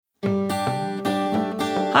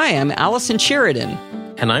Hi, I'm Allison Sheridan.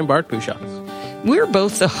 And I'm Bart Busschots. We're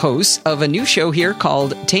both the hosts of a new show here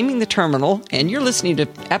called Taming the Terminal, and you're listening to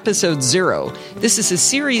Episode 0. This is a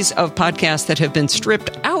series of podcasts that have been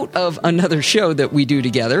stripped out of another show that we do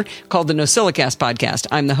together called the NosillaCast Podcast.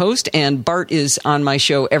 I'm the host, and Bart is on my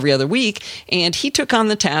show every other week, and he took on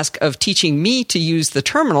the task of teaching me to use the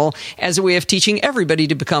terminal as a way of teaching everybody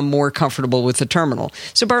to become more comfortable with the terminal.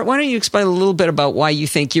 So, Bart, why don't you explain a little bit about why you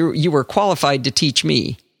think you were qualified to teach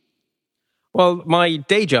me? Well, my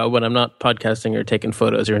day job when I'm not podcasting or taking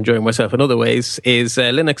photos or enjoying myself in other ways is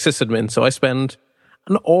Linux sysadmin. So I spend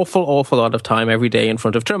an awful lot of time every day in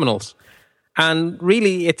front of terminals. And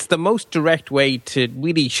really, it's the most direct way to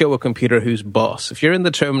really show a computer who's boss. If you're in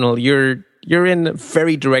the terminal, you're in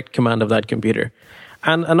very direct command of that computer.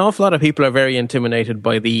 And an awful lot of people are very intimidated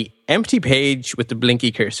by the empty page with the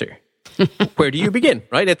blinky cursor. Where do you begin,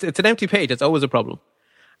 right? It's an empty page. It's always a problem.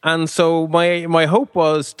 And so my hope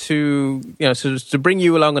was to bring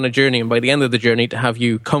you along on a journey, and by the end of the journey, to have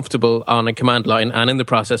you comfortable on a command line, and in the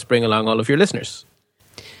process, bring along all of your listeners.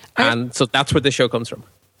 And so that's where this show comes from.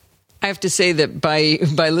 I have to say that by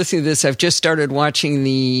listening to this, I've just started watching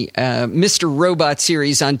the Mr. Robot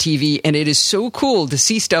series on TV, and it is so cool to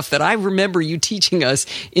see stuff that I remember you teaching us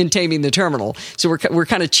in Taming the Terminal. So we're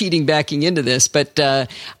kind of cheating backing into this, but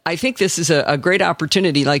I think this is a great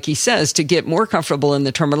opportunity, like he says, to get more comfortable in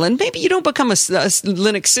the terminal. And maybe you don't become a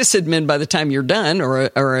Linux sysadmin by the time you're done, or a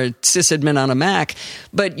sysadmin on a Mac,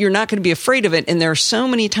 but you're not going to be afraid of it. And there are so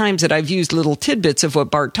many times that I've used little tidbits of what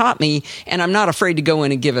Bart taught me, and I'm not afraid to go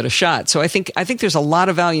in and give it a shot. So I think there's a lot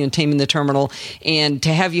of value in Taming the Terminal, and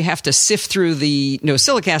to have you have to sift through the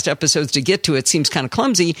NosillaCast episodes to get to it seems kind of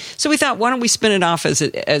clumsy. So we thought, why don't we spin it off as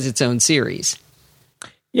its own series?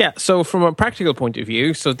 Yeah, so from a practical point of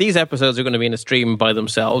view, so these episodes are going to be in a stream by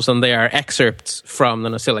themselves, and they are excerpts from the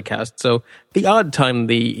NosillaCast. So the odd time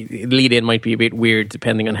the lead-in might be a bit weird,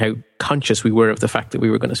 depending on how conscious we were of the fact that we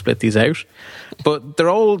were going to split these out. But they're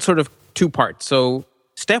all sort of two parts. So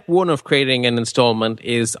step one of creating an installment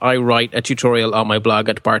is I write a tutorial on my blog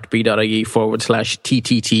at bartb.ie/TTT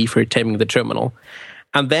for Taming the Terminal.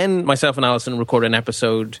 And then myself and Allison record an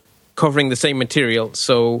episode covering the same material.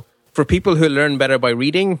 So for people who learn better by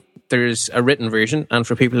reading, there's a written version. And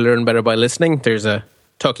for people who learn better by listening, there's a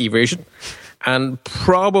talkie version. And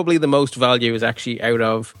probably the most value is actually out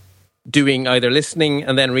of doing either listening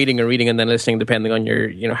and then reading, or reading and then listening, depending on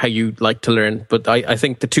your, how you like to learn. But I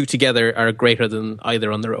think the two together are greater than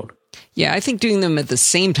either on their own. Yeah, I think doing them at the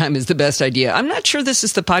same time is the best idea. I'm not sure this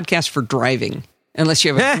is the podcast for driving, unless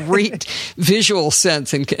you have a great visual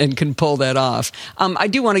sense and can pull that off. I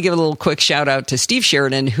do want to give a little quick shout out to Steve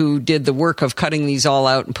Sheridan, who did the work of cutting these all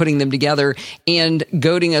out and putting them together and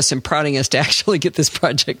goading us and prodding us to actually get this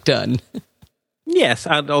project done. Yes,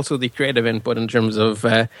 and also the creative input in terms of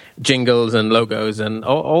jingles and logos and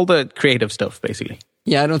all the creative stuff, basically.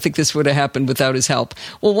 Yeah, I don't think this would have happened without his help.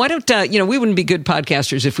 Well, why don't, we wouldn't be good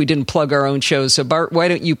podcasters if we didn't plug our own shows. So, Bart, why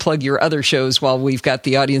don't you plug your other shows while we've got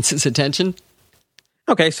the audience's attention?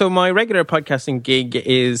 Okay, so my regular podcasting gig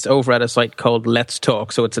is over at a site called Let's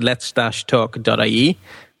Talk. So it's let's-talk.ie.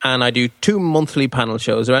 And I do 2 monthly panel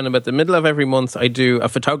shows. Around about the middle of every month, I do a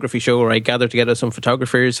photography show where I gather together some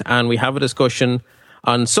photographers and we have a discussion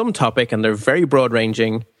on some topic, and they're very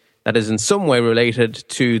broad-ranging, that is in some way related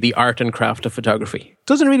to the art and craft of photography. It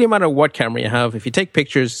doesn't really matter what camera you have. If you take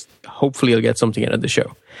pictures, hopefully you'll get something out of the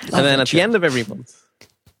show. And then at the end of every month,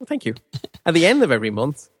 well, thank you. At the end of every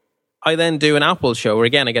month, I then do an Apple show where,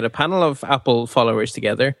 again, I get a panel of Apple followers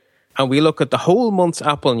together, and we look at the whole month's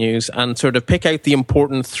Apple news and sort of pick out the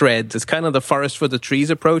important threads. It's kind of the forest for the trees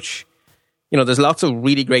approach. There's lots of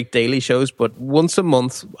really great daily shows, but once a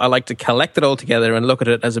month, I like to collect it all together and look at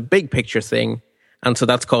it as a big picture thing. And so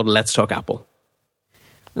that's called Let's Talk Apple.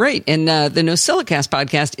 Right. And the NosillaCast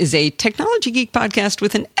podcast is a technology geek podcast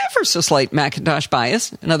with an ever so slight Macintosh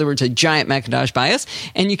bias. In other words, a giant Macintosh bias.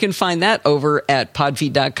 And you can find that over at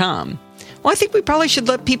podfeed.com. Well, I think we probably should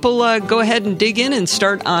let people go ahead and dig in and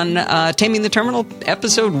start on Taming the Terminal,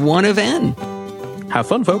 episode 1 of N. Have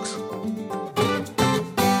fun, folks.